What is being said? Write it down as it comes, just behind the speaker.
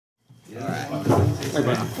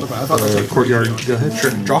Courtyard, go ahead,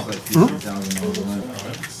 sure. Draw.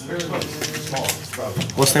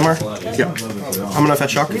 What's Neymar? Yeah. I'm gonna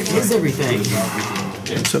fetch shock. It's everything.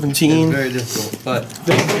 17. Very difficult, but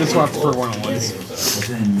this one for one-on-ones.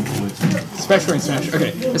 Especially in Smash.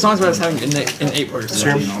 Okay, the song's about us having an 8-player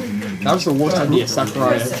Smash. That was the worst idea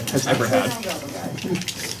Sakurai has ever had.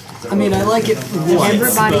 I mean, I like it once,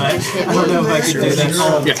 but I don't know if I could do that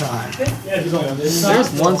all the time.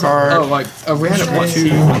 There's one card. Oh, like, we had it once.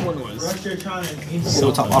 One was.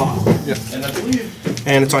 So top bottom. Yeah.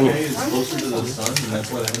 And it's on you. Oh,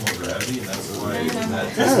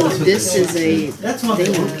 this is a thing.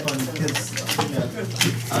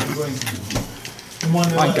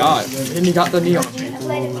 My god. And you got the neon.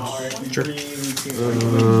 Sure.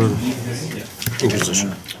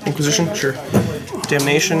 Inquisition. Inquisition, sure.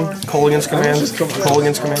 Damnation, Colligan's Command,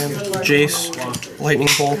 Colligan's Command, Jace, Lightning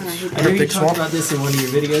Bolt, I know you Cryptic talked Swamp. about this in one of your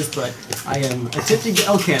videos, but I am attempting to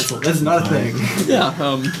L-cancel. That's not a thing. Yeah,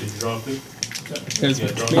 I'm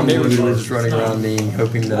literally just running around being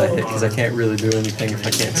hoping that I hit because I can't really do anything if I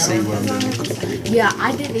can't see what I'm doing. Yeah,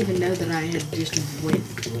 I didn't even know that I had just went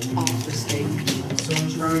off the stage.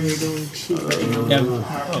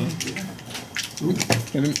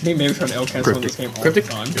 Maybe trying to L-cancel this game all the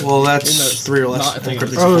time. Well, that's 3 or less. Not a thing.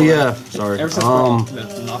 Oh yeah, sorry. Ever since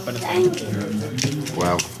that's not been a thing.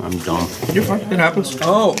 Wow, I'm dumb. You're fine. It happens.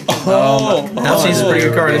 LC's a pretty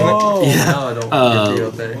good card, isn't it? Yeah. No, I don't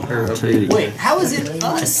get the Wait, how is it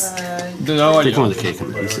us? No idea. Take one of the cake.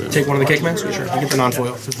 Take one of the cake mats? Sure. I get the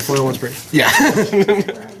non-foil. The foil one's pretty. Yeah.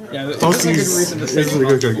 Yeah, that's a good reason to say Go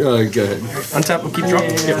ahead. Untap and keep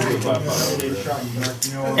dropping. Yep.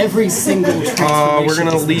 Every single transformation. We're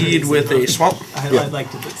gonna lead with a swamp. I'd like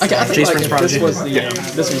to do I think Jace like, Prince if Prodigy. this was the,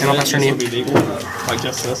 this was And I'll pass her this name. would be legal, like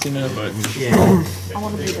just this, you know, but Yeah.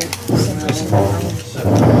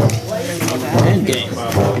 end game.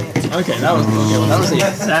 Okay, that was a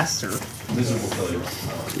disaster.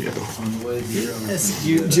 Yes,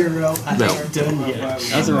 you, Jiro, I haven't done yet.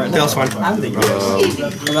 That's alright. That was fine. I'm the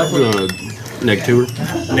Neg tour.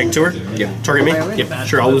 Neg tour? Yeah. Target me? Yep.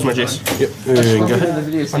 Sure, I'll lose my Jace. Yep. Go ahead.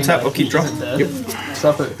 Untap, I'll keep draw. Yep.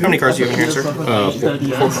 How many cards do you have in here, sir? 4 cards.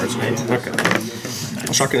 Okay.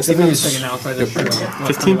 I'll shock it and Stevens.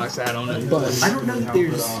 15. I don't know if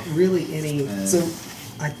there's really any. So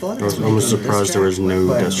I thought it was. I was surprised there was no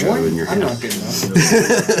Destro in your I'm hand. not good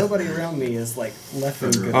enough. Nobody around me is like left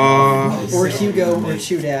and good. Or Hugo or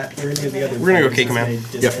Shoot At or any of the other. We're gonna go K command.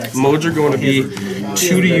 Yep. Modes are going to be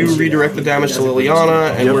 2 to you, redirect the damage to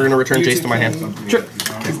Liliana, and we're gonna return Jace to my hand. Sure.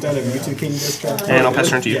 He's done a Mewtwo King disc drop. And I'll pass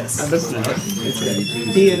turn to you. Yes.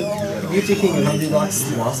 He and Mewtwo King and Hungry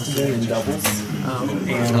Box lost to them in doubles.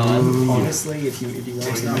 And honestly, if you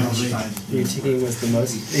want to know, Mewtwo King was the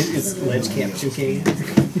most. It's Ledge Camp 2 King.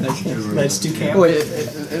 Ledge 2 Camp. Wait,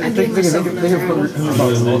 they have put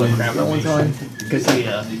all that crap at one time because he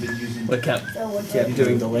kept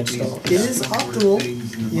doing the ledge stall. It is optimal,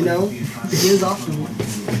 you know. It is optimal.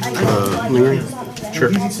 Sure.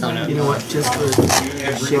 You know what? Just for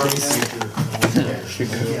shivers.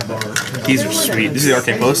 These are sweet. This is the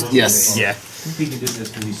arcade post? Yes. Yeah.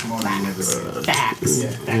 Facts.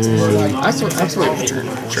 I swear. Sure.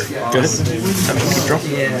 Go ahead. Draw.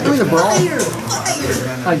 Yeah. Doing the brawl.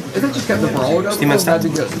 Like, if they just kept the brawl, Steam and stab.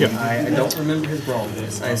 I don't remember his brawl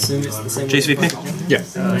voice. I assume it's the same. Jace VP? Yeah.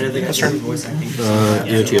 I don't think that's turn. voice acting.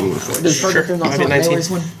 Sure. I did 19.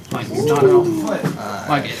 Like, not at all.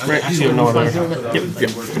 Like, Right. You don't know what I'm Yep.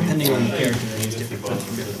 Yep. Depending on the character, there's different types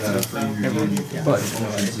of but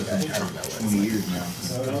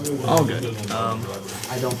all good.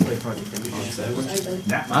 I don't play Project M.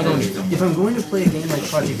 I don't either. If I'm going to play a game like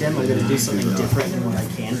Project M, I'm going to do something different than what I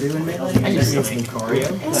can do in Melee. I just think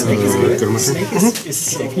Lucario. Snake is good. Snake is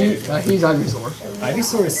sick. He's Ivysaur.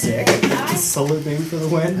 Ivysaur is sick. Solar Beam for the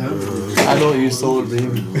win. I don't use Solar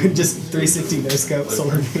Beam. Just 360 no scope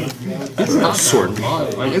Solar Beam. It's not sword.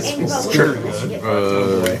 Like, it's sure.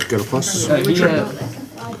 Go to plus.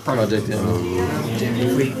 Project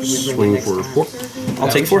M. Swing for 4. I'll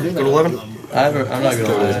take 4. Go to 11. I'm not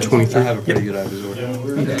gonna lie. 23. I have a pretty good Ivysaur.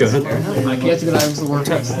 Go ahead. Like, he has a good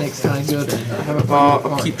Ivysaur. Snake's kind of good. I haven't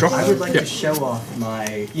I'll keep draw. I would like to show off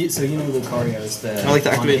my. So you know Lucario is the. I like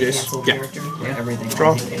to activate this. Yeah. Character. Everything.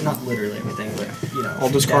 Draw. Not literally everything, but you know. I'll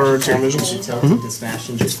discard Zero Visions. It tells you to smash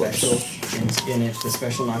into special, and if the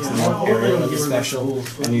special knocks them out, area of the special,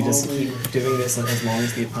 and you just keep doing this as long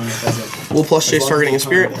as the opponent doesn't. We'll plus Jace targeting a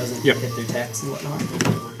spirit. Yep. Hit their attacks and whatnot.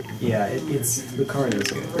 Yeah, it's Lucario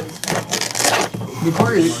is good.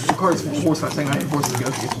 Lucario's force fight thing. I force to go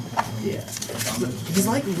to. Yeah. He's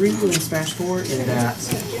like Ryu in Smash 4 in that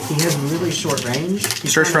He has really short range.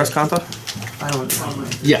 Search for Escanta. I don't know.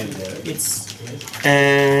 Yeah. It's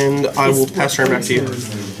And I will pass turn back to you.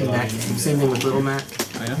 Mac. Same thing with Little Mac.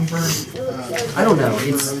 Oh, yeah? I don't know.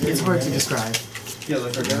 It's hard to describe.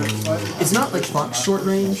 It's not like Fox short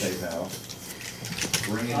range.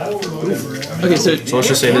 Okay, so Let's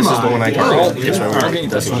just say this is the one I target. Yes, we're ma'am. getting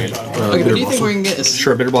this one. Okay, but Bitter do you think Blossom. we can get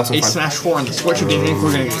Sure, Bitter Blossom. a Fine. Smash 4 on the Switch, or do you think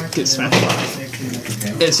we're gonna get Smash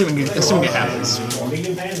 5? Assuming it happens.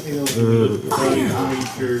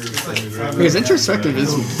 Because Introspective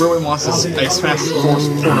is really wants a Smash 4 port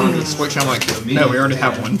on the Switch. I'm like, no, we already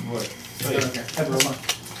have one.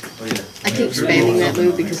 I keep spamming that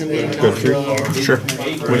move because I'm getting it off the air. Sure.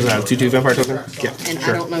 What is that? 2/2 vampire token? Yeah. And I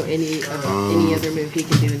Sure. don't know any other move he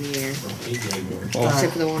can do in the air.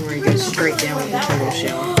 Except for the one where he goes straight down with the turtle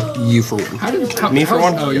shell. You for one. Me for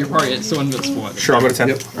one? Oh, you're probably it's the one that's what? Sure, I'll go to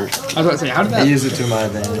 10. I was about to say, how did I that? use it to my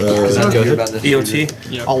advantage. go I ahead. you're about to EOT.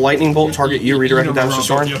 Yep. I'll lightning bolt target you, redirect it damage to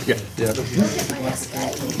Soren. Yep. Yeah. Yeah.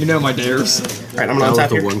 You know my dares. Alright, I'm That gonna was untap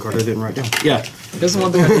the here. one card I didn't write down. Yeah. This is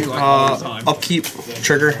one thing I do like all the time. Upkeep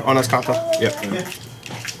trigger on Escanta. Yep.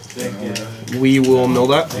 We will mill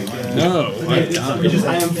that. No. I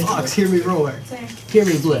am Fox. Hear me roar. Hear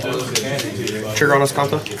me blip. Trigger on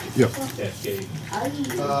Escanta. Yep.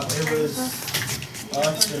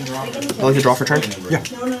 I like to draw for turn. Yeah.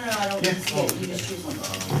 No, I don't. You just choose one.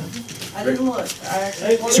 I didn't look. I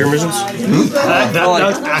actually. Serum Visions. That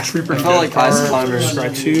was actually I pretty felt good. like Ice Climber.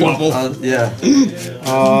 Strike 2. Wobble. Yeah.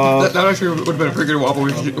 That actually would have been a pretty good wobble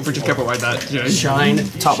if we just kept it like that. Jay. Shine.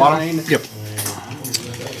 Top bottom. Yep.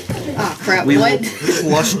 Ah, crap. We will What?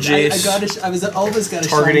 flush I Jace, got I was always got a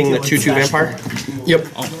targeting the shine 2/2 kill with vampire. Smash Yep.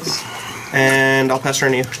 Almost. And I'll pass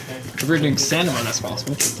turn to you. If we're doing Sandman, that's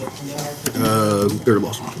possible. Bitter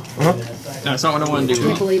Blossom. No, it's not what I want to I do.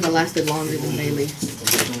 can't believe I lasted longer than Bailey.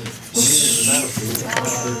 I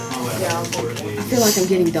feel like I'm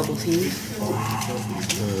getting double teamed.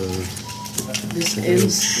 This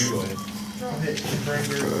is.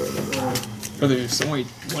 But there's only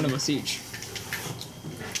one of us each.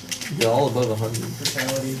 They're all above 100.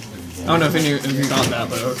 I don't know if you got that,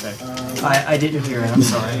 but okay. I didn't hear it. I'm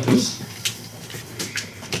sorry.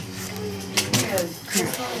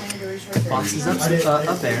 Fox is up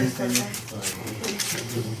there.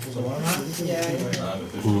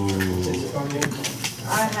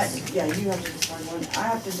 Yeah, you have to discard one. I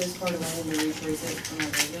have to discard one and rephrase it for my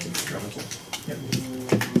version.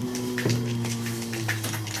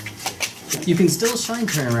 You can still shine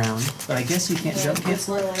turn around, but I guess you can't jump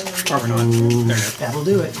cancel it. Probably not. That'll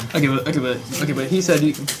do it. Okay, but he said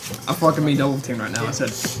I'm fucking me double team right now. I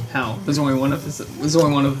said, how? There's only one of us. There's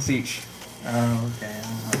only one of us each. Oh, okay.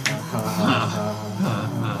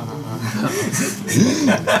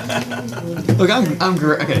 Look, I'm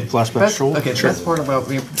great. Okay. Flashback Shoal. Okay, that's part about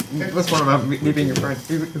me. That's part about me being your friend.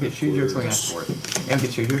 Okay, shoot jokes when you ask for it. And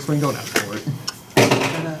get shoot jokes when you don't ask for it.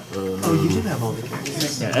 Oh, you did have all the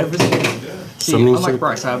characters. Yeah, everything. See, Summoning unlike Sig-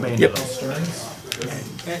 Bryce, I have Yep.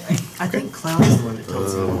 I think Cloud is the one that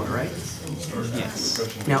tells you more, right? Yes.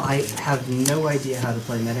 Now, I have no idea how to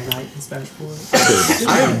play Meta Knight in Smash 4.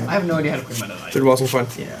 I have no idea how to play Meta Knight. Third Blossom fine.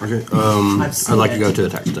 Yeah. Okay. I've seen I'd like to it. go to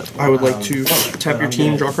attack step. I would like to tap your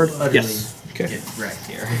team, draw a card. Utterly Yes. Okay. Get wrecked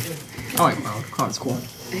here. I like Cloud's cool.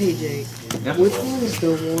 Hey, Jake. Yeah. Which one is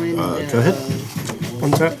the one? Go ahead.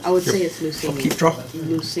 One tap. I would say it's Lucina. Keep draw.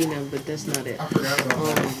 Lucina, but that's not it.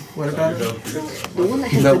 What about it? The one that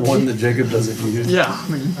has That the one that Jacob doesn't use. Yeah, I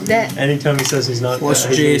mean, that. Anytime he says he's not Plus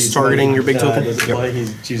he's Jace not targeting your big token. doesn't play, he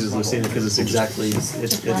chooses Lucina because it's exactly it's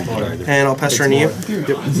hard. And I'll pass turn to you. Yep.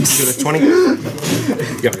 Go to 20.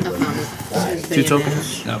 Yep. Two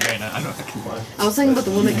tokens. okay, no, I don't. I was thinking about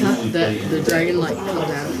the one that cut the dragon like fell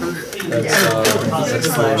down.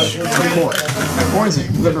 Corn's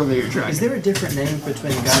literally your track. Is there a different name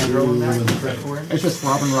between the guy and girl in that with the correct word? It's just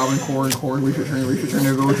Robin, Corn, reach return,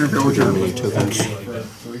 go. Many tokens. I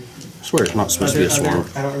swear it's not supposed to be a swarm.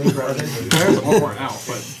 I don't remember either. There's all more out,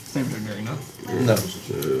 but same thing there, you know? No.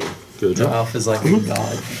 Go The draw. Alpha is like a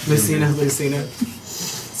god. Lucina.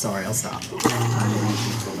 Sorry, I'll stop.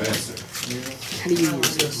 How do you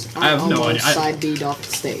use this? I have no idea. Side beat off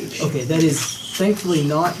the stage. Okay, that is thankfully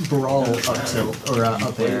not brawl up tilt or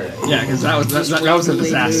up air. Yeah, because that was a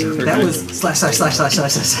disaster. For That me. was slash. Whoa,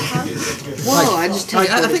 I just I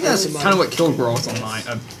teleported think that's from the kind of what killed Brawl's online,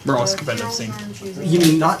 Brawl's competitive scene. You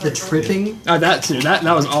mean not the tripping? That too. That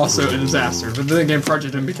was also a disaster. But then again,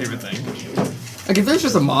 Project M became a thing. Like if there's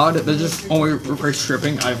just a mod that just only replaces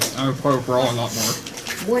stripping, I would probably Brawl a lot more.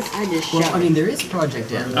 What I just Well, shot. I mean, there is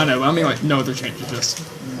Project M. I know, but I mean like no other changes, just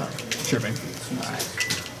stripping.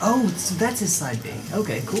 Oh, so that's his side B.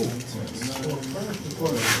 Okay, cool.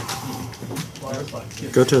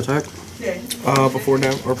 Go to attack. Before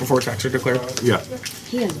down or before attacks are declared. Yeah.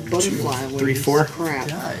 He has butterfly wings. 3, 4. Crap.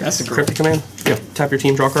 That's a great. Cryptic command. Yeah. Tap your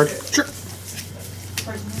team, draw card. Sure.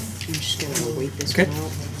 I'm just gonna wait this Okay. one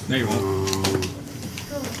out. No, you won't.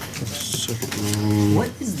 What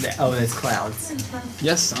is that? Oh, that's clouds.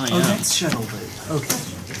 Yes, I Oh, am. that's shuttle loop. Okay.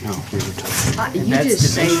 No, here's your attack. You that's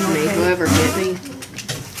just saved dimensional? me. Whoever hit me.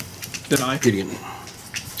 Did I? Gideon.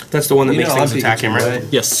 That's the one that You makes know things I'm attack him, Pikachu, right?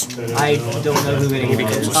 right? Yes. I don't know who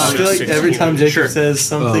anyone is. I feel like every time Jacob Sure. says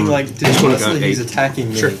something like this one got dismissively, he's 8. attacking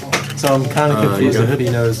me. Sure. So I'm kind of you confused go if ahead. he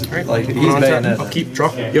knows. Like I'm he's on tap. Bayonetta. I'll keep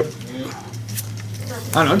draw. Yep.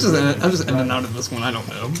 I don't know. I'm just in and out of this one. I don't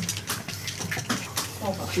know.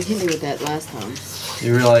 You hit me with that last time.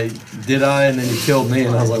 You were like, did I? And then you killed me,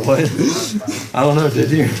 and I was like, what? I don't know. Did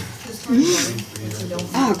you?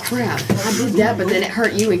 Oh crap! I did that, but then it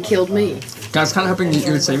hurt you and killed me. Guys, kind of hoping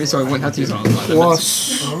you would save me, so I wouldn't have to use it on the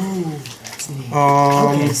Plus.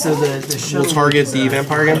 Okay, so the We'll shuttle target is, the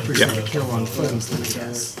vampire again. 100% kill on flames, then I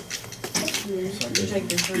guess.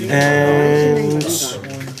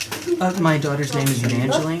 And My daughter's name is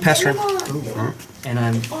Evangeline, pass turn. and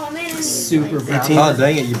I'm super proud. 18. Oh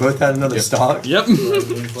dang it! You both had another stock. Yep.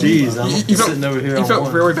 Jeez, I'm You felt- sitting over here. You on felt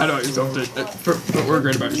one. really bad about yourself. But we're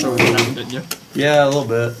great about yourself with that one, didn't you? Yeah, a little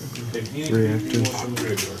bit. Reactive.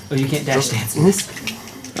 Oh, you can't dash dance in this?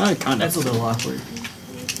 I kind That's a of. little awkward.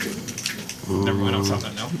 Never mind. I'll stop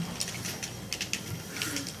that now.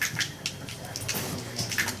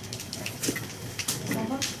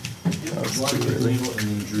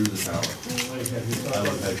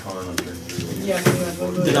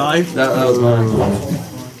 Did I? That was mine.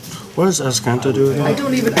 What does Escanta do again? I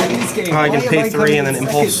don't even know this game. I can Why pay am 3 coming and then in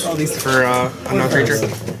impulse second? All these- for unknown creature.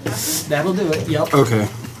 That'll do it, yep. Okay.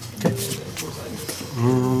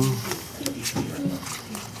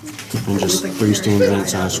 And just 3 steam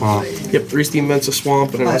vents and a swamp. Yep. 3 steam vents, a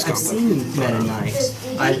swamp, and an ice I've combo. seen Meta Knight.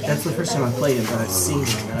 That's the first time I played him, but I've seen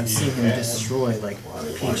him, and I've seen him destroy, like,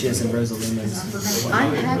 Peaches and Rosalumas.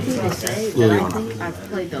 I'm happy to say that I think I've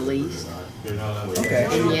played the least. Okay.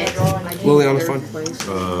 And yet, I came Liliana's third fun. place.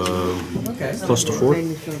 Okay. Plus the 4. Made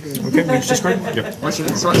me feel good. Okay. Reach discard. Yep. What's your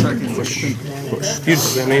so I can push?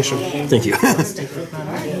 Beautiful damnation. Thank you. I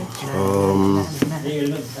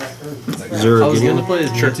 0 was Gideon. gonna play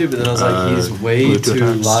his Mewtwo, but then I was like, he's way blue two too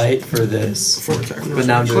attacks. light for this. 4 attack. But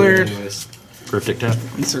now I'm doing it Declared. anyways. Cryptic tap.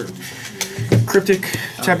 Insert Cryptic.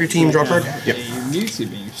 Tap your team, draw card. Yep. Mewtwo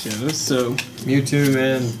being shown. So Mewtwo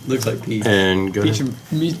and looks like Peach. And go Peach ahead.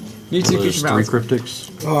 and Mewtwo, There's Peach, 3 and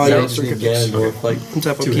cryptics. Yeah. Yeah, Three just cryptics. Ganondorf, like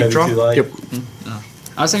Tap up, too keep heavy, draw. too light. Yep.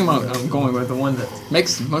 I was thinking about going with the one that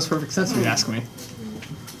makes most perfect sense if you ask me.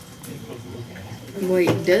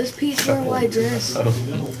 Wait, does Peach wear a white dress?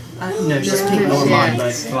 No, just keep Yeah. going mine,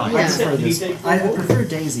 but Yeah. I prefer this. I prefer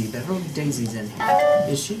Daisy, but I don't think Daisy's in here.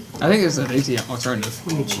 Is she? I think there's an AT alternative.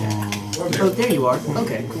 Let me check. Oh, there you are.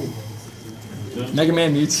 Okay, cool. Mega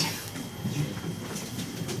Man Mewtwo.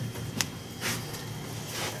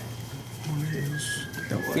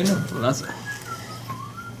 You know, well, that's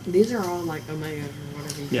These are all like Omega or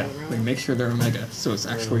whatever you yeah. call it, Like right? make sure they're Omega, so it's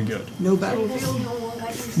actually good. No battlefield.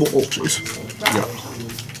 Oh, jeez.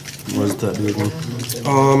 What does that do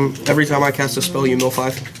again? Every time I cast a spell, you mill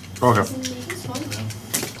 5. Okay.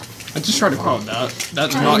 I just tried to call it that.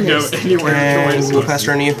 That did not go anywhere And near we'll pass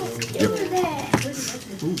turn to you. Yep.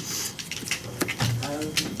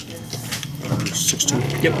 16.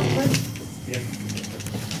 Yep.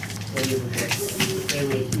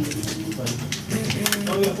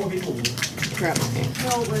 Crap.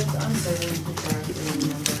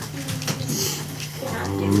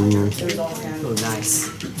 Oh, nice.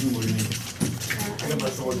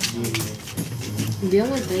 The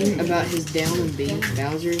only thing about his down and B,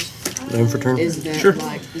 Bowser's, Name for turn? is that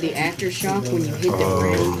like the aftershock when you hit the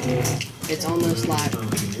ground, it's almost like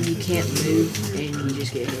you can't move and you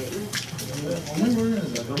just get hit.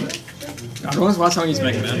 God, when was the last time you used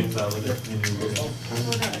Mega Man?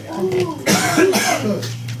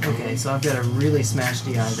 Okay, so I've got a really smash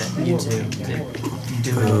DI that you two did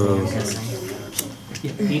do it, I'm guessing.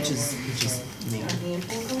 Yeah, Peach is me.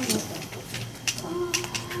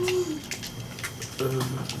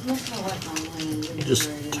 Just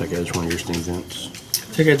take edge one of your steam vents.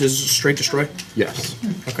 Take it as straight destroy. Yes.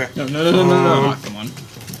 Okay. No. Come on.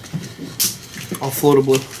 I'll float a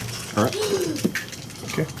blue. Alright.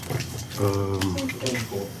 Okay.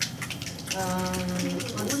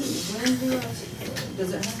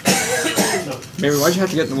 Baby, why'd you have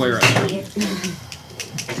to get in the way right now?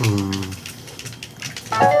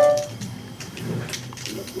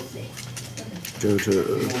 Go to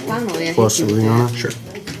Finally, I plus hit you 3 with on that. it. Sure.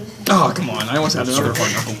 Oh, come on. I almost had another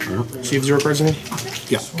hard knuckle. So you have 0 cards in here?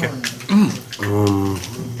 Yeah. Okay.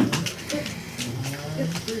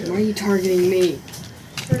 Why are you targeting me?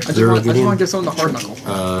 I just want to get someone the hard knuckle.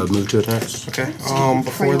 Move to attacks. Okay. Before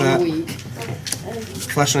Prey on that, the weak.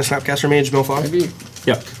 Flash and a Snapcaster Mage, mill 5. Maybe.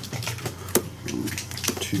 Yep.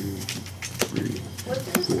 2, 3,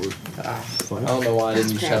 4. I don't know why I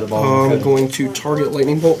didn't use Shadow Ball. I'm going to target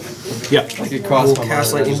Lightning Bolt. Yeah. I could cross We'll my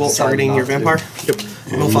cast mind, I Lightning just Bolt decided targeting not your to. vampire. Yep.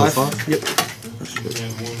 Mill 5. Yep.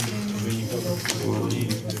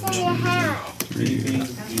 3,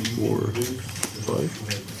 4,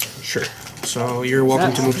 5. Sure. So you're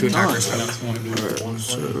welcome to move to attackers. So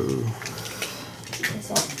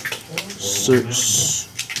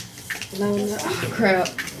 6. No, no. Oh, crap.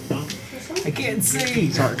 I can't see.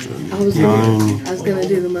 Sorry. I was gonna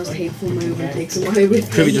do the most hateful move and take some away with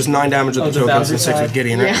Could be me. just 9 damage at the tokens and 6 with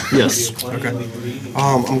Gideon, right? Yeah. Yes. Okay.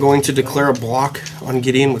 I'm going to declare a block on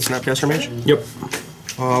Gideon with Snapcaster Mage. Yep.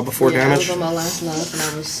 Before Yeah, I damage, was on my last life and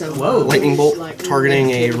I was so Lightning Bolt like,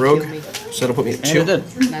 targeting a kill rogue. me. So that'll put me at And it 2. did.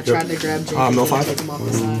 And I tried to grab Jake Mill and 5? take him off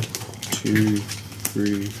the side. 2,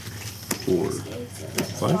 3, 4,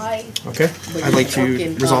 5. Okay. I'd like to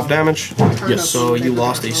fucking, resolve damage. Yes. So you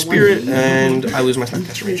lost a spirit and I lose my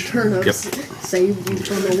Snapcaster Mage. Turnips Yep. saved you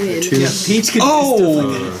from the win. Peach could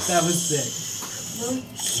that was sick.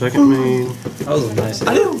 Second main. That was nice.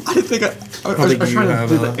 I didn't think I was think trying you to have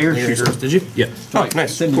do the air Linger shooter. Resource, did you? Yeah. Oh,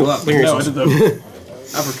 nice. Send Cool. you up. Linger No, I Resource. did the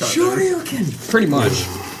uppercut. Shoryuken. Pretty much.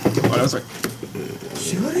 But I was like,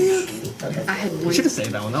 Shoryuken. I had we one. should have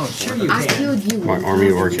saved that one. That was Sure fun. you I can. killed you My one army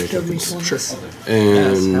time of and you arcade killed me tokens. twice.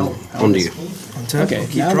 And hell on to you. Okay,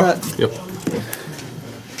 Keep now drop. that... Yep.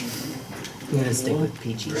 I'm gonna stick with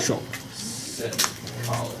Peachy. Sure.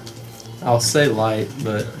 I'll say light,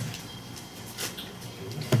 but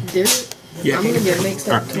There, Yeah. I'm gonna get mixed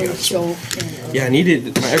up between Shoal and Yeah, I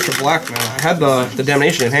needed my extra black, man. I had the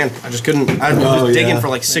damnation in hand. I just couldn't. I was digging for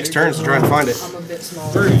like 6 turns to try and find it. I'm a bit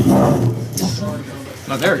smaller.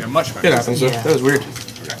 No, there we go. Much better. It happens though. That was weird.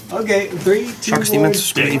 Okay, 3, 2, Shock Demons,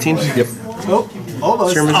 speed 18. Yep. Oh,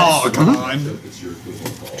 almost. Serum Oh, come on.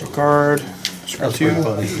 Draw card. Scroll 2.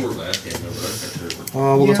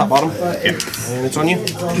 We'll go top bottom. Yeah. And it's on you.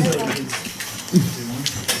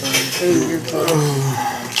 Ooh, you're close.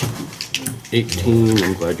 18.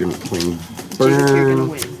 I'm glad you're not playing You're gonna burn.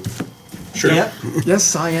 win. Sure. Yep.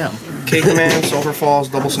 Yes, I am. K command, Sulfur Falls,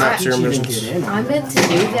 double snap, serum visions. I meant to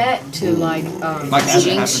do that to Like that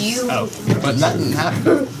jinx happens. you. Oh, but that didn't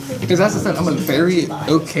happen. Because that's the thing. I'm a very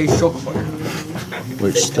okay shulker player.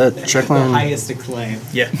 Which that checkland. Highest acclaim.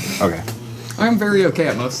 Yeah. Okay. I'm very okay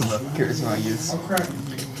at most of the characters I use.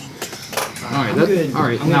 Alright, good.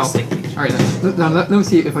 alright, I'm now, gonna stick alright, now let me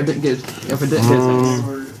see if I didn't get, this.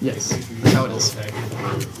 Yes, that's how it is.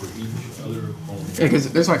 Yeah,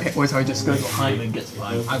 because there's like ways how I just go behind and get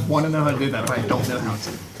by. I want to know how to do that, but I don't know how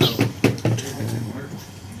to.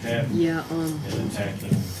 Yeah,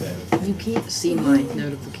 you can't see my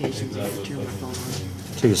notifications if you turn my phone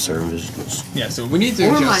Take a serum visions. Yeah, so we need to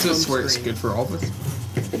Or my adjust this home where it's screen. good for all of us. on.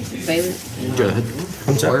 Bailey, Go ahead.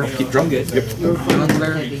 Keep drum. Yep. your phone is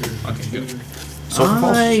There. heavy. Okay, good. Sulfur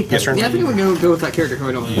Falls. Yes, sir. Yeah, I think we're gonna go with that character who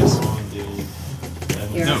I don't use.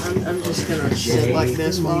 Here, I'm just gonna sit like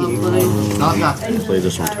this while I'm playing. Not that. Play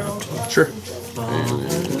this one tapped. Sure. I'm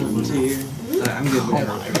good with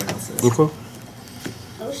everything. Okay.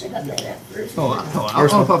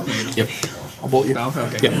 I'll pop you. Yep. I'll bolt you.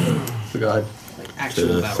 Okay. Yep. forgot.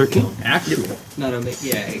 Actual battle. 13. Actually. No,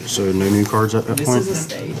 yeah. So no new cards at that This point. is a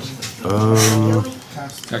stage.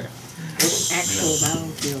 Okay. Actual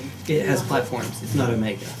battlefield. It has platforms. It's not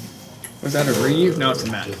Omega. Was that a reuse? No, it's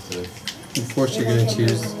a map. Of course, you're gonna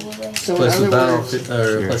choose So in place the other battle words,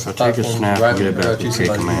 or Here, place if I the take a platform. snap, right you get it or back to choose K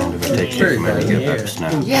somebody. command. If I take K Very command, you bad. get it back to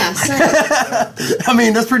snap. yeah, so I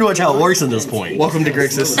mean, that's pretty much how it works in this point. Welcome to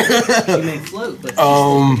Grixis. You may float, but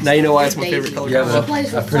Now you know why it's my favorite Daisy. color. Yeah, She well,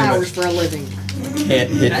 plays I with pretty flowers much for a living. can't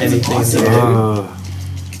hit anything.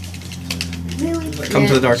 Come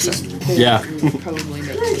to the dark she's side. cool Yeah. and probably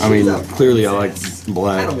makes I mean, clearly I like I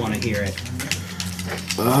black. don't want to hear it.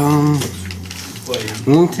 I'm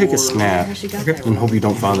gonna take a snap how she got that and one. hope you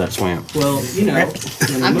don't find that swamp. Well, you know, when the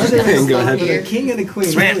I'm just mother gonna and stop the here. king and the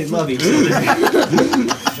queen really love each other.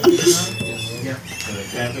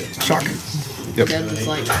 Shock. Yep. Dad was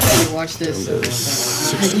like, hey, watch this.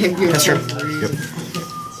 I gave you a Yes, sir. chance for a reason.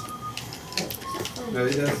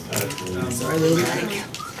 Sorry, Lily.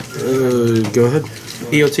 Go ahead.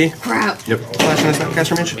 EOT. Crap. Yep. Flash and snap,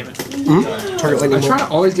 caster mage. Target lightning I try bolt. to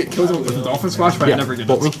always get kills with the dolphin splash, but I never get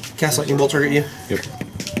Bolt me. Cast lightning bolt, target you. Yep.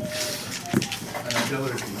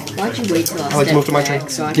 Why'd you wait till I like to move to my step turn. back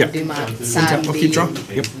so I Yeah. can do my Untap, side I'll B keep draw. and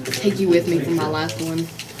Yep. take you with me for my last one?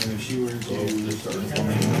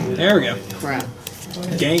 There we go. Crap.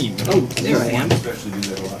 Game. Oh, there I am.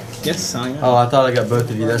 Yes, I am. Oh, I thought I got both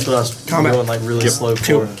of you. That's what I was Combat. going like really slow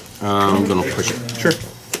Two. for. I'm gonna push it. Sure.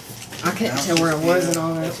 I couldn't tell where I was and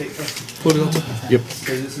all that. Pull it up. Yep.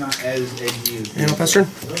 And I'll pass turn.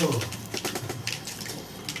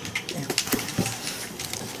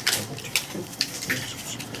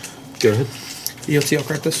 Go ahead. EOT, I'll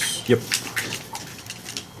crack this. Yep.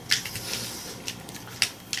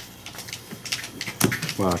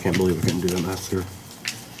 Wow, I can't believe I couldn't do that math here.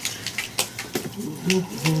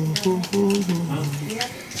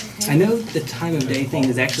 I know the time of day thing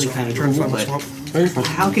is actually kind of Turn cool, five, but swamp.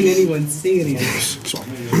 how can anyone see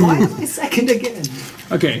anything? Why am I second again?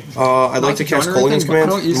 Okay. I'd like to cast Counter Colligan's anything, but I command.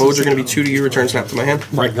 don't use Modes this- are going to be 2 to you, return snap to my hand.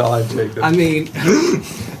 My God, Jacob. I mean,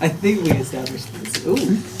 I think we established this.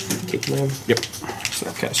 Ooh. Kick command. Yep.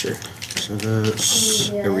 Snapcaster. So that's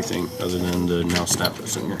everything other than the now snap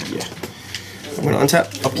that's in your hand. Yeah. I'm going to untap.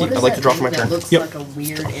 What Upkeep. is I'd like that to draw for my thing that turn. looks like a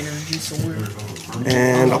weird energy sword?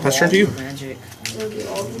 And I'll pass turn to you. Magic.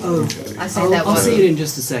 Oh, I say I'll, that I'll one. see it in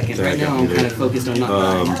just a second. Right now, I'm kind of focused on not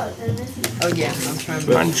dying. Oh yeah, I'm trying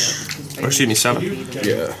to. Punch. Or excuse me, 7.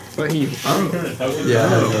 Yeah. But he. Yeah, I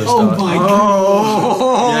noticed Oh that. my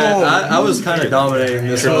god! Yeah, I was kind of dominating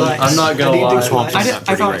this one. I'm not I gonna need to lie. Swamps I is did- not I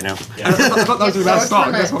pretty thought- right now. I thought that was your best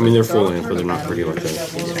thought. That's I what. mean, they're full land, but they're not pretty like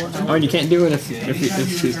that. Oh, and you can't do it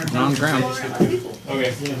if she's on the ground.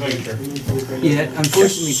 Yeah,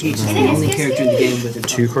 unfortunately, Peach is the only character in the game with a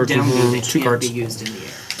Two cards in down hand, that two can't cards. be used in the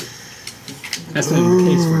air. That's been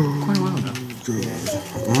the case for quite a while now.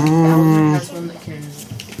 That's one that can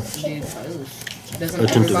do both. Doesn't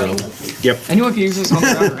Attempt to everybody? battle. Yep. Anyone can use this on the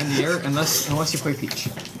ground or in the air unless you play Peach.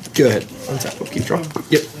 Go ahead. Untap. Upkeep. Draw.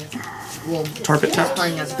 Yep. Well, Tar pit he's tapped.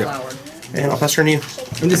 playing as a flower. And I'll pass turn to you.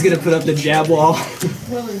 I'm just gonna put up the jab wall.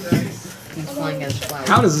 He's playing as a flower.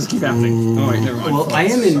 How does this keep happening? Oh wait, never mind. Well, I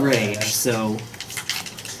am in rage, so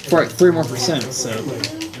For like 3% more, so.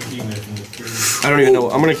 I don't even know.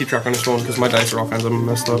 I'm going to keep track on this one because my dice are all kinds of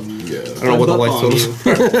messed up. Yeah. I don't know what the life on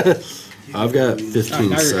totals. I've got 15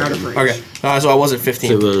 Now you're out of seconds. range. Okay. So I was at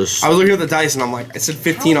 15. It was I was looking at the dice and I'm like, it said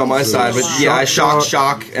 15 on my side, but yeah, I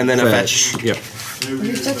shock, and then a fetch. Yep.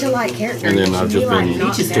 You're such a light character. And then You I've should just be, like, been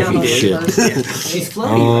knocking stiffy down shit. all those- she's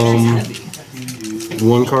floating, but she's heavy.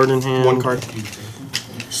 One card in hand. One card.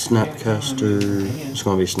 Snapcaster. It's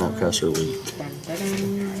gonna be Snapcaster Leak.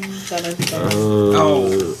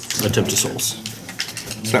 Oh. Attempt to Souls.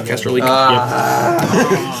 Snapcaster leak.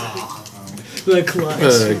 The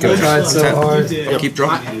clutch. Go Tried so hard. Keep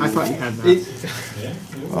draw. I thought you had that.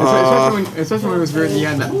 Especially when it was weird, you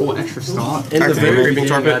had that whole extra slot. In the Activate very Creeping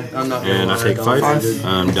Tar beginning, Pit. I'm not gonna And I lie, take don't 5. mind it.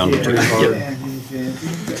 I'm down to 2.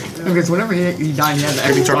 Yep. Because whenever he died, he had the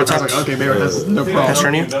extra slot. I was like, okay, baby, that's no Pass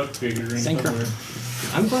turn problem. to you. Synchro.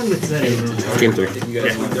 I'm fine with setting it to Game 3. you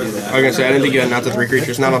guys want to do that. I was gonna say I didn't think you had not to 3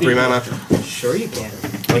 creatures, not on 3 mana. Sure you can.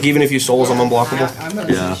 Like even if you souls, I'm unblockable. I'm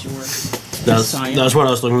gonna Yeah. say sure. That's what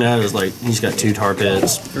I was looking at. Is like he's got 2 tar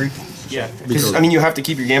pits. Yeah. Because I mean, you have to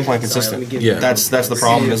keep your game plan consistent. Yeah. That's the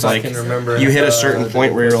problem. Is if I like can remember you hit a if, certain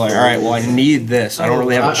point where you're like, all right, well I need this. I don't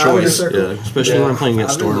really have a choice. Yeah, especially when I'm playing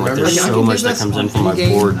against Storm. Like there's so much that comes in from my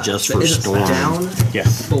board just for Storm. Down, Yeah.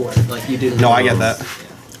 forward, like you do. No, I get that.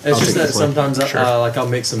 It's just that take the play. sometimes like I'll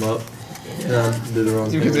mix them up and I'll do the wrong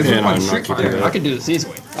Because thing. if Yeah, we're no, playing I'm Street not keeping Fighter, that. I could do this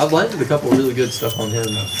easily. I've landed a couple really good stuff on him.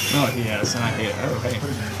 Oh, yes, and I hate it. Okay.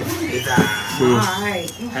 Alright.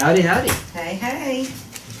 Howdy, howdy. Hey, hey.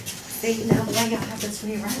 See, now the way y'all have this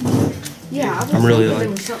rerun. Yeah, I was I'm really, thinking there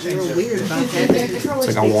like- was something real weird about that. It's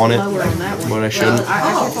like I want it, Lower on that one. but I shouldn't. I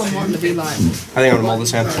kept on wanting to be like. I think I'm gonna mold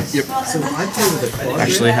this hand. Yep. So I play with a quad.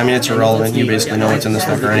 Actually, I mean it's irrelevant. You basically know what's in this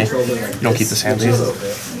deck already. You don't keep this hand.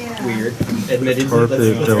 Weird. Admittedly, Carpet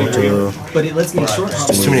Delta. but it lets me short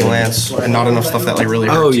Just too many lands and not enough stuff that like really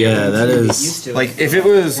hurts. Oh yeah, that is. used to. Like if it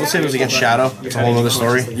was, let's say it was against Shadow, it's a whole other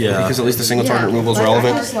story. Yeah. Because at least the single target removal is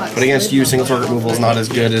relevant. But against you, single target removal is not as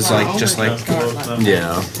good as like just like.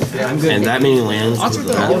 Yeah. And that many lands.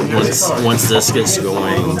 Once this gets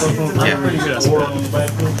going.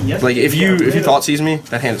 Yeah. Like if you thought seize me,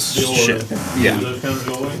 that hand is just shit. Yeah.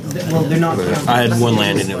 Well, they're not. I had one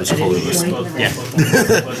land and it was colorless. Yeah.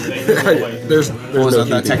 There's What was no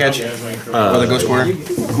that? That keeping. tech edge or the ghost quarter?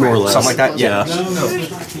 More or less. Something like that. Yeah.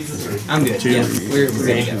 I'm good. Yeah, we're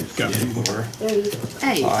ready to go.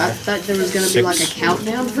 Hey, I thought there was gonna be like a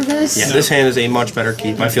countdown for this. Yeah, this hand is a much better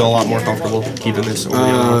keep. I feel a lot more comfortable keeping this over the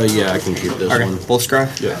other one. Yeah, I can keep this Okay, one. both scry?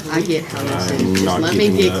 Yeah. I get how this is. Just not let me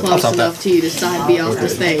keeping get that. close I'll top enough to you to decide to be off the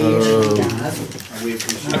stage.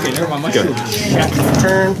 Okay, never mind. My shield is shattered.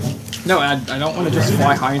 Turn. No, I don't want to just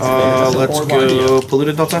fly high into space. That's a Let's horrible idea. go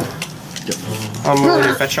polluted delta. I'm going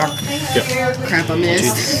to fetch shock. Crap, I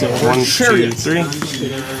missed. 1, 2, 3.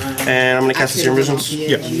 And I'm going to cast the Serum Visions.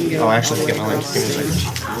 Yep. Oh, I actually forget my land. Give me a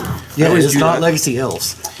second. Yeah, always it's do not that. Legacy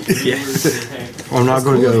Elves. Yeah. I'm not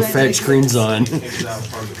going to go fetch Green Sun.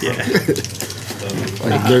 Yeah.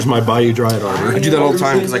 Like, there's my Bayou Dryad armor. I do that all the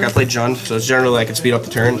time because like I play Jund, so it's generally I can speed up the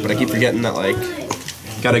turn, but I keep forgetting that like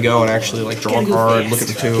gotta go and actually like draw a card, look at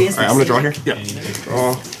the 2. Alright, I'm gonna draw here. Yeah. Draw.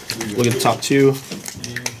 Look at the top 2.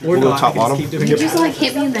 Look at the top bottom. You just like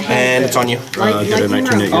hit me in the head. And it's on you. Like get a you were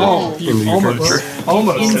 19 negative. Oh, In the almost.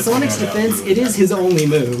 Almost. In Sonic's defense, it is his only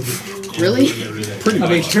move. Really? I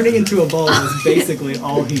mean, turning into a ball is basically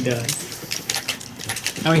all he does.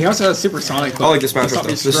 I mean, he also has supersonic. I like this matchup though.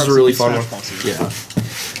 This is a really fun one. Yeah.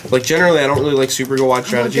 Like generally I don't really like super go wide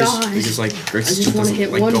strategies gosh. because like I Grixis just want to doesn't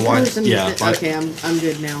hit like one go wide. person. Yeah, with it. Okay, I'm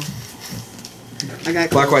good now. I got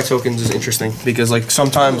Black white tokens is interesting because like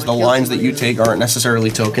sometimes the lines that you take aren't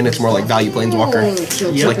necessarily token, it's more like value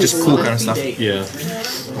planeswalker. Yeah. Like just cool kind of stuff. Yeah.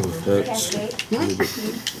 That's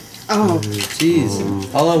Oh,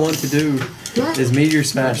 Jeez, all I want to do is Meteor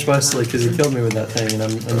Smash Wesley because he killed me with that thing and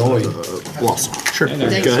I'm annoyed. Blossom. Sure. And Go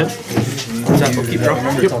then- go ahead. ahead. Keep drawing.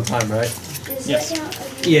 Remember it's on time, right? Yes.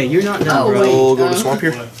 Yeah, you're not done, bro. We'll go to swamp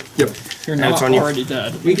here. Yep. You're And not it's on you. already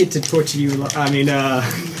dead. We get to torture you. I mean,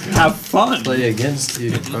 Have fun. Play against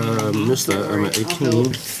you. Missed that. I'm at 18.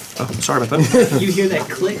 Oh, sorry about that. you hear that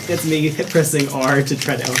click? That's me pressing R to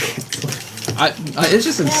try to cancel. It's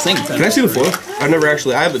just in sync. Can I see the foil? I've never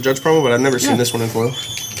actually. I have the Judge promo, but I've never seen this one in foil.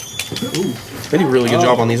 They do a really good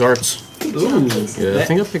job on these arts. Yeah, I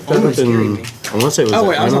think I picked that up in. I want to say it was Oh,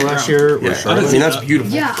 wait, I was Atlanta on last the year. Yeah, Or I Charlotte. mean that's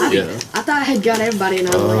beautiful. yeah. I thought I had got everybody, and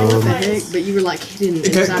I was like, what the heck? But you were like hidden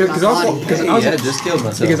inside my body. Yeah, just killed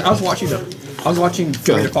myself. Because I was watching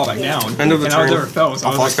Free to Fall Back Down. End of the and turn. I never fell, so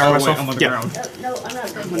I I'll was like, fly oh, scar wait, I'm on the myself. ground. No, I'm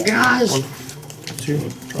not. Oh my gosh. 2.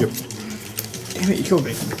 Yep. Damn it, you killed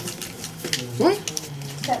me. What?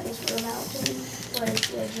 That was real out to me. What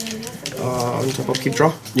is the Top up, keep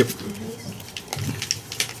draw. Yep.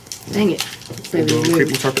 Dang it. Maybe Go you creeping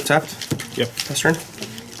moved. carpet tapped. Yep. Pass turn.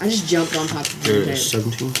 I just jumped on top of your There's head.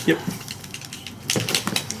 17. Yep.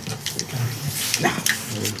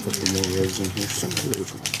 Put some more reds in here.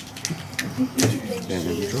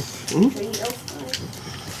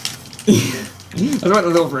 That's what the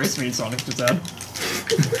little race means Sonic just had.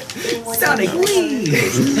 Sonic, leave!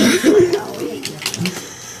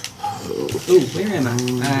 Ooh, where am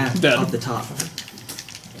I? Dead. Off the top.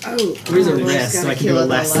 Oh, Where's the I almost rest so gotta I can kill go it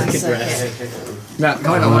last at the second rest? That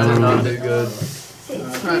kind of Did not do good.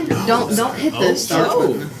 Don't hit this start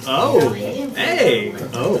button. Oh! Hey!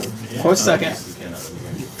 Oh. Close second.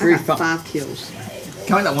 I got 5 kills.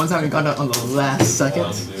 Count that one time we got out on the last second.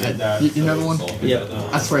 You know the one? Yeah.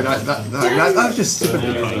 I swear that was just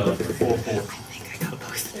stupidly funny.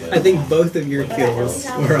 I think both of your kills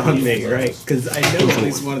were on me, right? Because I know at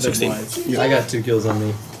least one of them 16. was. I got 2 kills on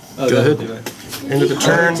me. Oh, Go that'll ahead. do it. End of the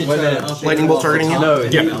turn. Lightning bolt targeting you. No,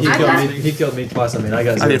 he killed me twice. I mean, I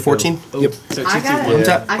got. I did 14. Yep. I got,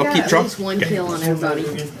 Tap. I got Upkeep, at draw. least 1 kill on everybody.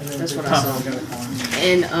 That's what I saw.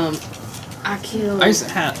 And I killed. I just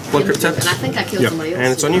had. Blood crypt tap. And I think I killed somebody else.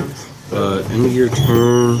 And it's on you. End of your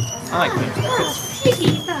turn. I like that.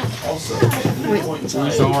 Wait,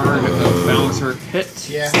 Zard, Bouncer, hit.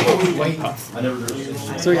 Yeah.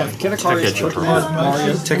 So we have Kitakar's Pokemon,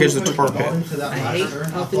 Mario. Tech Edge the tar pit. I hate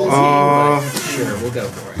popping this Sure, we'll go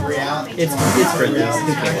for it. It's for this.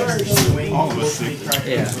 All of us.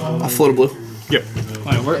 Yeah. I'll float a blue. Yep.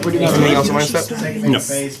 Wait, where do you have Anything else on my step? No.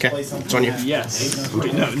 Okay. It's on you. Yes.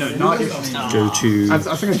 Wait, no, not you. Go to. I was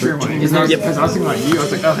thinking of your money. Because I was thinking about you. I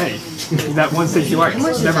was like, oh, hey. That one stage you like. how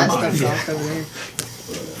much does Never that mind. stuff cost over there?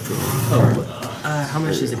 How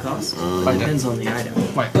much does it cost? Depends on the item.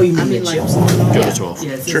 Wait. Oh, you mean mean, the like- chips? Go to 12.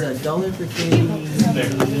 Yeah, it says $1 per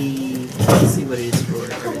candy. Let's see what it is for.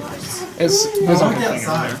 It's there's only thing in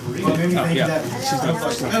there. Oh, yeah.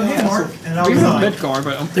 We have Midgar,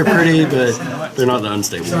 but They're pretty, but they're not the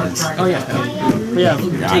unstable ones. oh yeah. We have.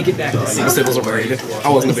 Take it back to The staples are very good. I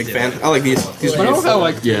wasn't a big fan. I like these. These But I are don't beautiful.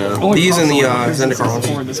 have like Yeah. only These and the console Zendikar ones.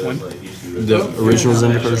 for this one. The original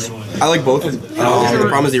Zendikars? I like both. The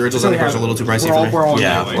problem is the original Zendikars are a little too pricey for me.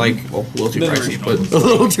 Yeah. Like, well, a little too pricey, but A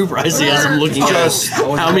little too pricey as I'm looking just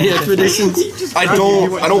how many expeditions? I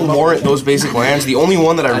don't warrant those basic lands. The only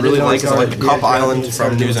one that I really like is like Cup Island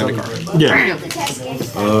from New Zendikar. Yeah.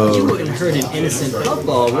 You wouldn't hurt an innocent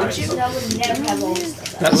football, would you?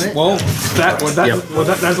 That's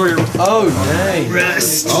that's where you're. Oh, dang.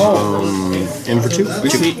 In for 2? We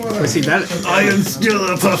see that. I am still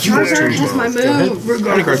a puppy. That's my move.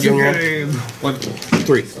 How many cards do you have in your hand? What?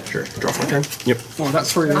 3. Sure. Draw for a turn. Yep. Oh,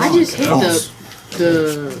 that's for your. I just hit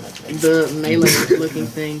the melee looking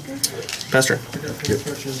thing. Pester.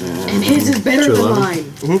 And his is better than mine.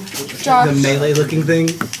 The melee looking thing.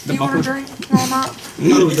 The bumper.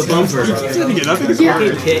 Oh, the bumper. Yeah.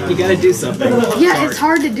 Okay, Pit, you gotta do something. Yeah, it's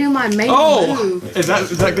hard to do my melee move. Is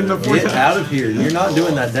that good enough for you? Get out of here. You're not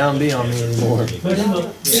doing that down B on me anymore.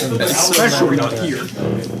 Especially not here.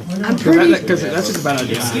 I'm pretty. Because that's just a bad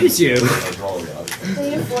idea. Excuse you.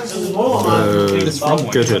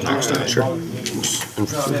 Go to attack. Sure.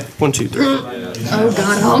 1, 2, 3. Oh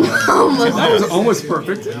god, almost. That was almost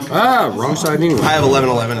perfect. Ah, wrong side anyway. I have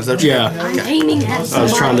 11/11. Is that what you got? Yeah. I'm aiming at somebody. I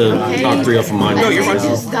was trying to knock 3 off of mine. No, you're I fine.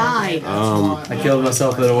 just died. I killed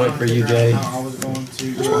myself, but it went for you, Jay.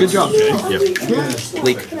 Good job, Jay. Yep.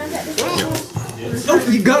 Leak. Oh,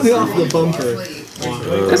 you got me off the bumper.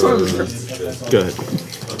 That's what I was. Go ahead.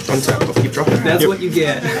 Untap. I'll keep dropping. That's what you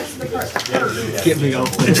get. Get me off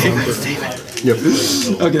the bumper. Yep.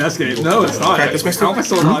 Okay, that's good. No, it's not. Practice mixed How am I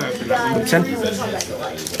still not? 10.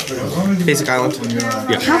 Basic Island.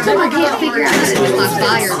 How come I can't figure out how to do my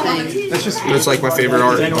fire thing? That's just. It's like my favorite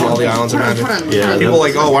art of all the islands of Magic. Hold on. Yeah. People are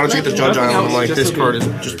like, oh, why don't you get the Judge Island? I'm like, this card is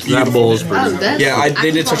just That bull is pretty. Oh, that's Yeah,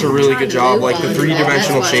 they did such a really good job. Like, the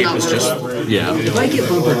 3-dimensional shape is just... Yeah. If I get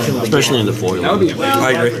bumper killed, Especially in the foil. That would be amazing.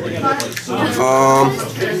 I agree.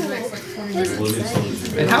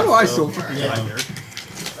 And how do I still fucking get out there?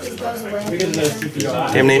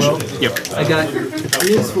 Damnation. Yep. I got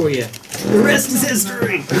news for you. The rest is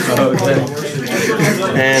history.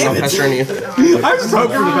 And I'll pester you. I'm just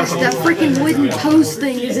hoping for the best. That freaking wooden toast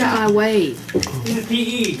thing is in my way.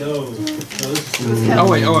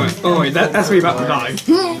 Oh wait, that's me about to die.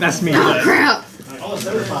 That's me. Oh crap!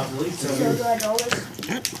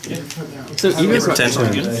 So even if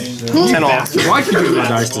 10 off. why could you do that?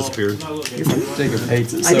 Dice disappeared. Jacob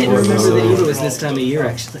hates it I didn't so much. remember that either was this time of year,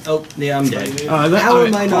 actually. Oh, yeah, I'm dead. How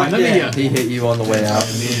am I not dead? He hit you on the way out.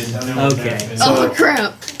 Okay. Oh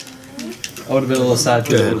crap! I would have been a little sad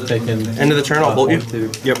because I would have taken. End of the turn, I'll bolt you.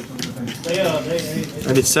 Too. Yep.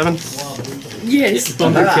 I did 7. Yes.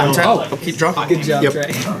 Bumper kill. 10. I'll keep dropping. Good job, Yep.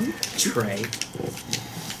 Trey.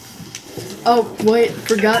 Oh wait,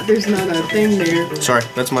 forgot there's not a thing there. Sorry,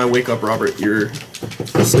 that's my wake up, Robert. You're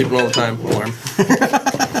sleeping all the time alarm.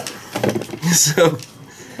 So,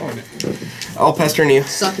 I'll pester you.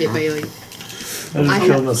 Suck it, Bailey. I just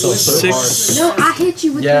killed myself so hard. 6. No, I hit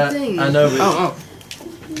you with Yeah, the thing. I know, but Oh.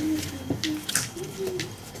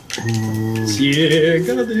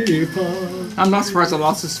 I'm not surprised I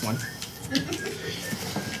lost this one.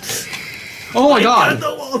 Oh my god!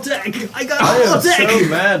 The wall deck. I got I the wall am deck. so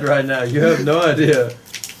mad right now. You have no idea.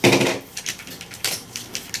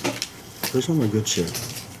 Where's all my good shit?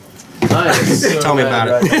 I am so Tell me mad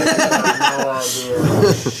about it. right now.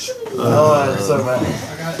 Oh, I'm so mad.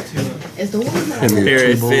 Is the one Here,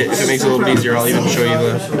 if it makes it a little bit easier, I'll even show you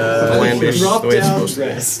the land base the way it's supposed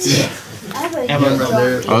to be.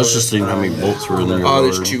 I was just thinking how many bolts were in there. Oh,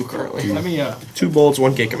 there's 2 currently. Let me 2 bolts,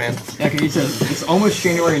 1 K command. yeah, okay, you said it's almost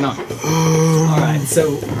January 9th. Alright,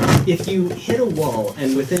 so if you hit a wall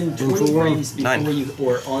and within 20 frames before 9. you,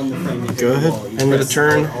 or on the frame you hit Go a ahead. wall, you End of the press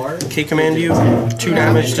turn. R, K command you. 2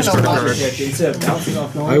 damage, discard a card. instead of bouncing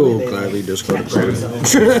off normally, I will they gladly discard a card.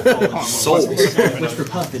 Souls. which for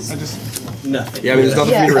Puff is nothing. Yeah, I mean, there's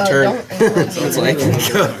nothing for me to return. So It's like,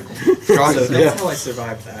 draw. So that's how I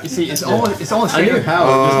survived that. You see, it's almost I knew January.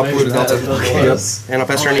 how. Blue to Delta. And I'll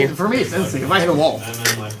pester you. For me, it's instant. If I hit a wall.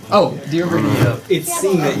 Oh, do you remember? It's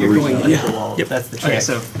seeing that you're going to hit the wall. Yep. That's the trick. Okay,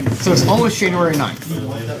 so it's almost January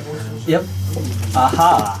 9th. Yep.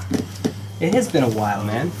 Aha. It has been a while,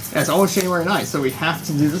 man. Yeah, it's almost January 9th, so we have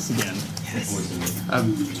to do this again.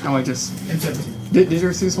 How I just did you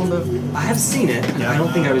ever see this one though? I have seen it. I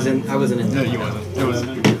don't think I wasn't in No, you wasn't. It was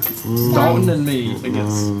Dalton and me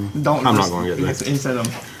against Dalton. I'm not going to get against, he said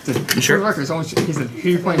You sure? for the record, it's almost, he said, who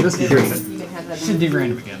you playing this game? He said, should do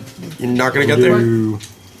random again. You're not gonna get there?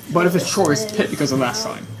 But if it's choice, Pit because of last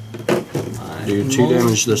time. Do 2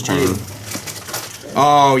 damage this turn.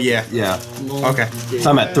 Oh, yeah. Yeah. Okay. So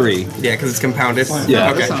I'm at 3. Yeah, because it's compounded.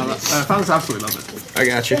 Yeah. Okay. I found this absolutely love it. I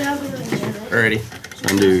got you. Alrighty. So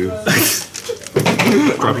I'm do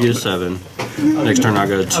Drop you to 7. Next turn I'll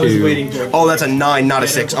go 2. Oh, that's a 9, not a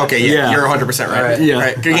 6. Okay, yeah, you're 100% right. Yeah.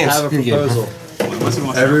 Right, good I games. have a Good game. proposal.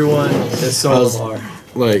 Everyone is Solar.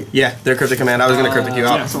 Like, Yeah, they're cryptic command. I was gonna cryptic you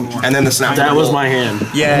out, and then the snap. that was removal. my hand.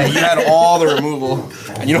 Yeah, you had all the removal,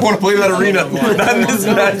 and you don't want to play that arena. Not in this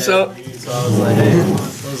matchup. So I was like,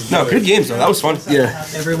 hey, No, good games though. That was fun. Yeah.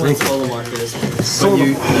 everyone's solo market is but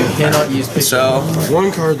you cannot use pictures. So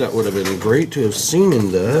One card that would have been great to have seen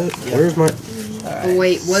in that. Where's my... Oh,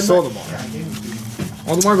 wait, what?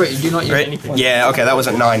 Oldemar, but you do not use any right, points. yeah, okay, that was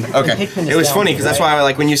a 9. Okay, it was funny because that's why I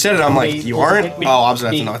like when you said it. I'm like, you aren't. Oh,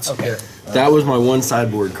 obviously that's a nuts. That was my one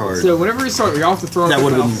sideboard card. So whenever you start, you have to throw That it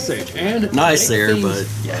would've off been the stage. And nice there, but...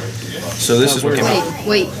 So this is what came out.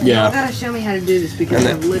 Wait, Yeah. y'all gotta show me how to do this because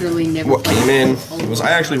And I've literally never What played came in it. was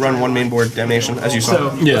I actually run one main board damnation as you saw.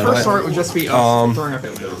 so the first start would just be us throwing up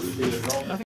it.